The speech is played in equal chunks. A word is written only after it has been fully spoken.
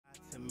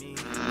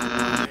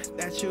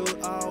that you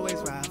always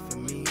ride for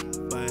me,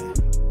 but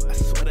I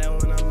swear that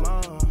when I'm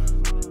on,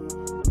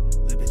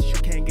 little bitch,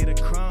 you can't get a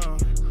crumb.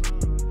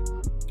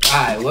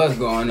 Alright, what's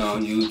going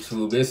on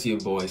YouTube? It's your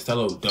boy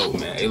CelloDope,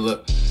 man. Hey,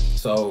 look,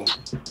 so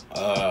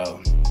I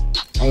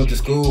went to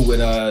school with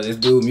this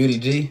dude Mutey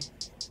G,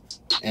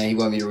 and he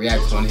wanted me to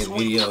react to one of his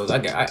videos.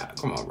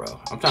 Come on, bro.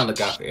 I'm trying to look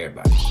out for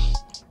everybody.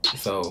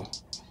 So,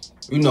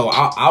 you know,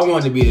 I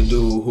wanted to be the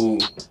dude who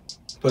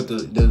put the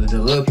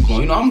little people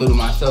on. You know, I'm little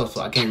myself,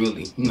 so I can't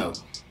really,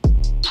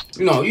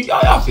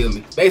 y'all feel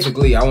me.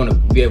 Basically, I want to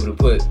be able to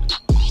put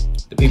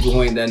the people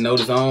who ain't that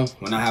notice on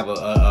when I have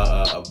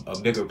a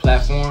bigger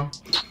platform.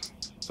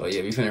 So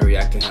yeah, we finna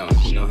react to him.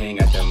 You know, he ain't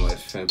got that much.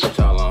 Finna put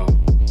y'all on.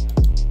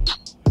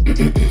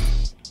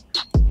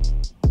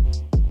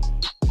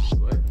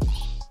 What?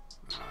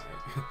 Alright.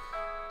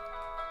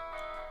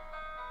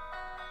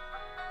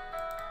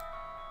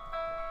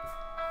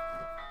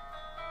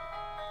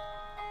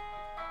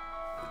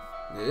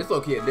 Yeah, this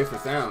low-key a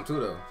different sound too,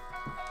 though.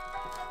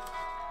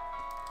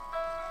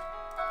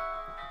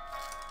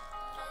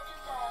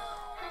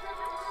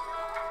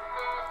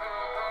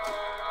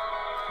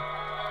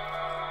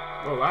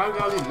 Bro, why are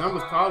all these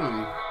numbers calling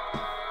me?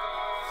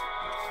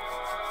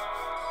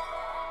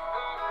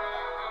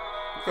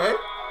 Okay.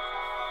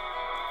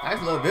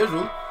 Nice little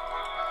visual.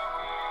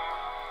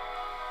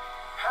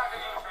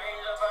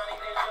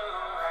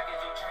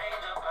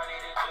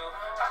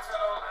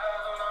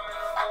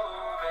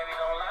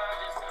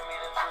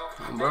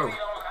 Oh, bro.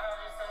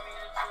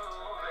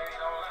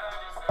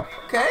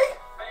 Okay.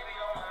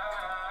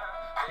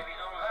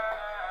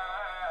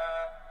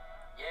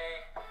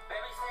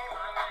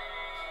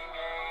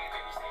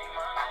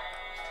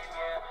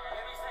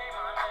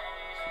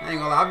 I ain't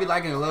gonna lie, I be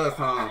liking the love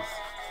songs,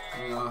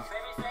 you know.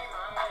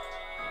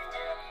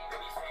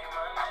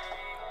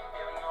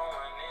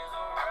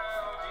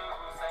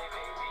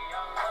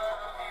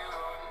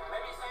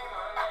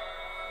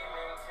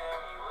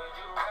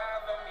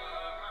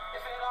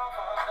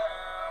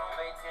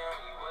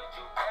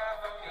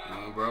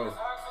 Oh, bro.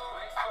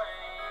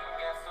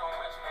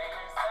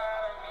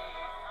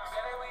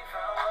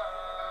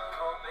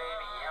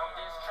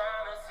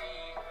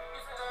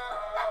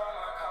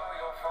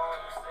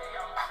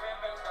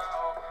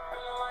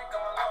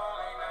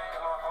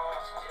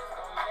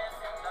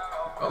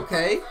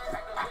 Okay.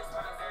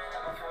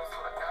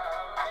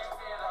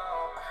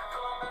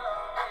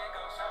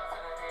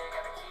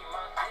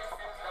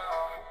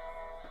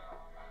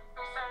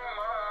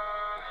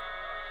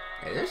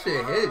 Hey, this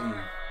shit hitting.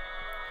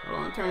 Hold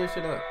on, turn this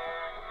shit up.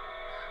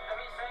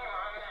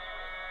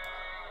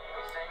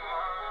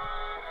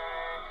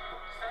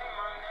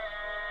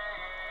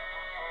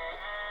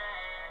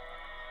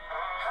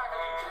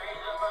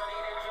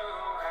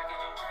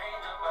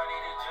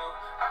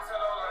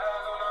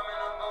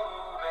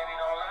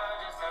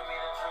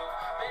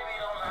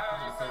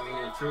 Tell me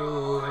the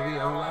truth, baby,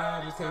 don't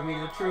lie, just tell me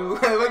the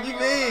truth. What you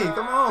mean?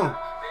 Come on.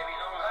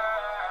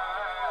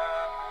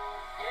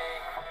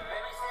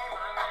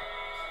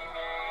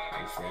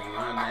 Say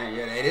my name.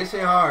 Yeah, this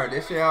shit hard.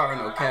 This shit hard,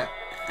 no cap.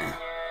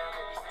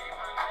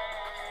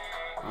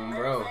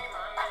 Bro.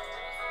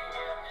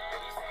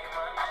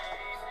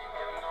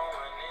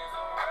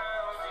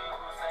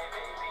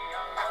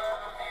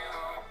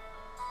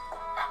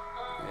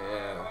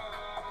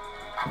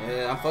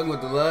 Yeah, I'm fucking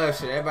with the love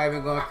shit. Everybody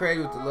been going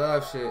crazy with the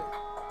love shit.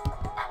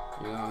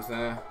 You know what I'm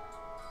saying?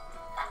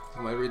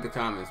 Somebody read the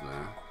comments,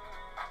 man.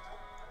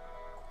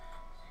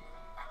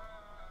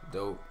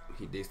 Dope.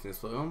 He distance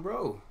slow,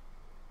 bro.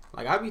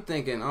 Like, I be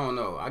thinking, I don't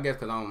know. I guess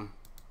because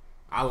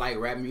I like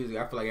rap music.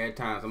 I feel like every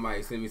time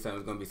somebody send me something,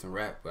 it's gonna be some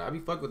rap. But I be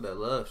fucking with that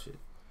love shit.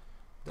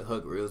 The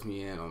hook reels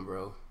me in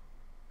bro.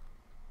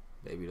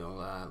 Baby, don't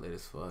lie, let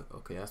us fuck.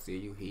 Okay, I see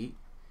you, heat.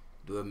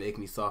 Do it make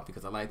me soft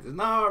because I like this?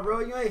 Nah, bro,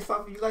 you ain't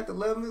soft. You like to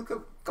love music?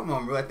 Come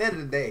on, bro. At the end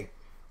of the day,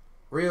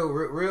 real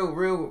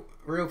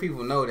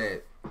people know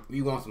that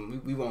we want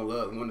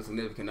love. We want a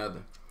significant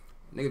other.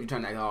 Niggas be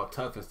trying to act all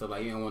tough and stuff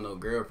like you don't want no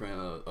girlfriend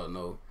or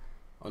no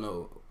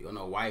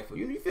wife.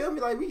 You feel me?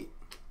 Like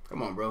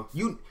come on, bro.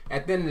 You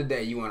at the end of the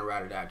day, you want a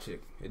ride or die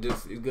chick.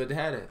 It's good to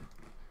have that.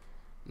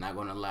 Not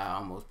gonna lie, I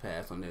almost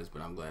passed on this,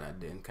 but I'm glad I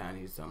didn't. Kind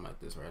of need something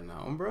like this right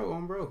now. On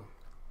bro.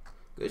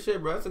 Good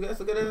shit, bro. That's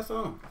a good ass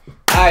song.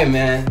 Alright,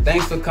 man.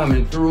 Thanks for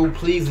coming through.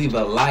 Please leave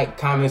a like,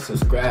 comment,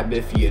 subscribe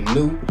if you're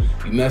new.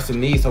 You mess with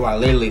me, so I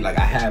literally, I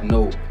have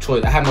no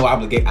choice. I have no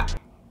obligation.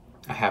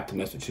 I have to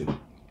mess with you.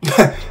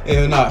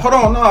 Hell no. Hold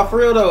on, no, for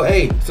real though.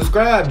 Hey,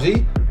 subscribe,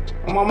 G.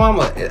 On my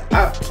mama.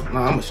 I'm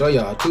gonna show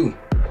y'all too.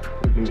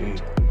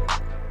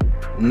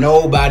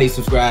 Nobody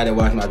subscribed and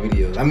watch my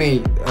videos. I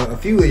mean, a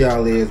few of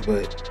y'all is,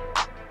 but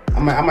I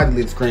might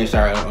delete the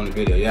screenshot on the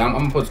video. Yeah, I'm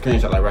gonna put the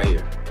screenshot like right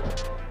here.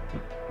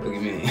 Look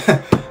at me.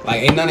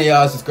 Like, ain't none of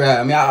y'all subscribe.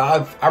 I mean,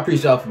 I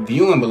appreciate y'all for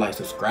viewing, but like,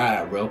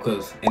 subscribe, bro.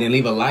 And then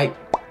leave a like.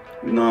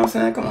 You know what I'm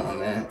saying? Come on,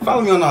 man.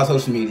 Follow me on all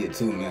social media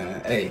too,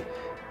 man. Hey,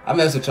 I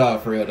mess with y'all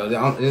for real though.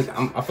 I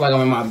feel like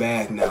I'm in my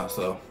bag now,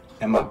 so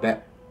in my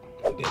back.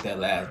 I did that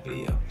last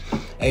video.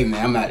 Hey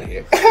man, I'm out of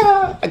here.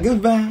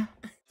 Goodbye.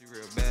 She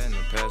real bad in the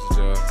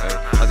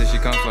passenger,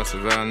 comes like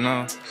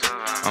Savannah.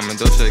 I'm a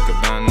Dolce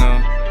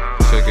Gabbana.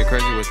 She'll get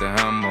crazy with the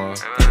hammer.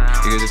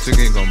 You get the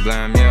chicken, gon'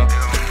 blam, yeah.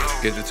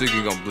 Get the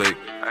chicken, gon' blick.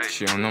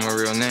 She don't know my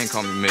real name,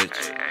 call me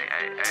Mitch.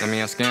 That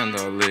mean I scammed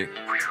her a lick.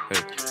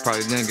 Hey,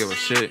 probably didn't give a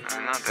shit.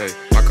 Hey,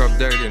 my cup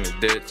dirty in the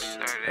ditch.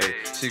 Hey,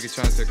 she could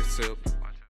try and take a sip.